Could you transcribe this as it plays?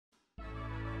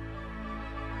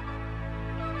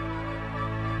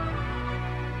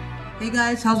Hey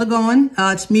guys, how's it going?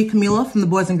 It's me, Kamilah, from the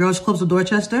Boys and Girls Clubs of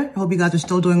Dorchester. I hope you guys are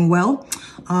still doing well.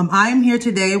 I am here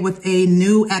today with a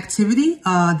new activity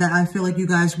that I feel like you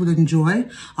guys would enjoy.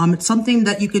 It's something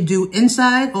that you could do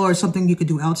inside or something you could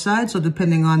do outside. So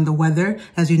depending on the weather,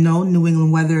 as you know, New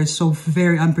England weather is so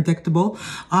very unpredictable.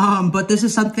 But this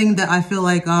is something that I feel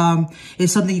like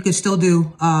is something you could still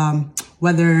do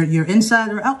whether you're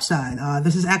inside or outside.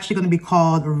 This is actually going to be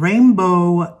called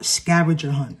Rainbow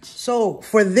Scavenger Hunt. So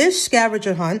for this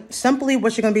scavenger hunt, simply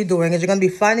what you're going to be doing is you're going to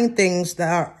be finding things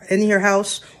that are in your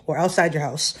house or outside your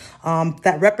house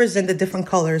that represent the different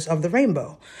colors of the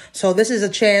rainbow. So this is a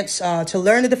chance to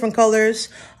learn the different colors.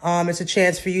 It's a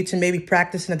chance for you to maybe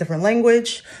practice in a different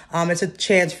language. It's a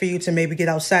chance for you to maybe get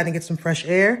outside and get some fresh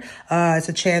air. It's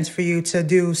a chance for you to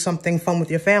do something fun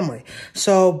with your family.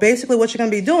 So basically what you're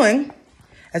going to be doing,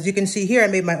 as you can see here, I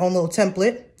made my own little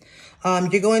template.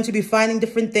 You're going to be finding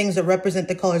different things that represent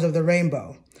the colors of the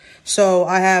rainbow. So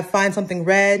I have find something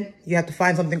red, you have to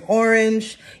find something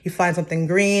orange, you find something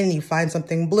green, you find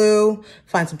something blue,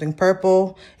 find something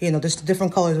purple, you know, just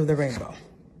different colors of the rainbow.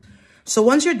 So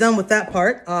once you're done with that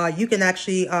part, you can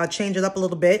actually change it up a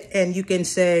little bit and you can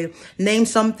say, name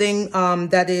something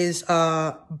that is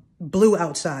blue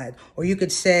outside, or you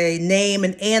could say name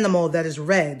an animal that is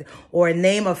red, or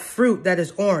name a fruit that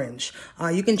is orange.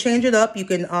 You can change it up. You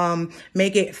can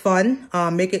make it fun,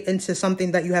 make it into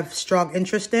something that you have strong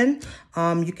interest in.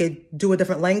 You could do a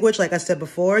different language. Like I said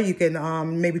before, you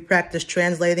can maybe practice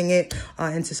translating it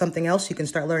into something else. You can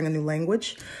start learning a new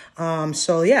language.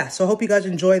 So yeah, so I hope you guys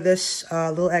enjoy this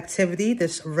little activity,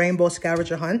 this rainbow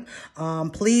scavenger hunt.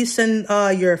 Please send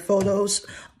your photos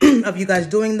of you guys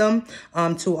doing them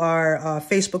to our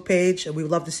Facebook page. We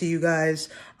would love to see you guys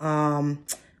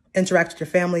interact with your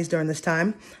families during this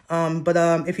time. But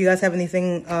if you guys have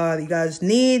anything that you guys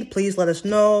need, please let us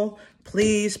know.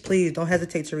 Please don't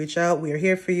hesitate to reach out. We are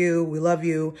here for you. We love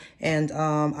you. And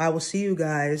I will see you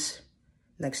guys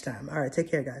next time. All right, take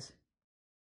care, guys.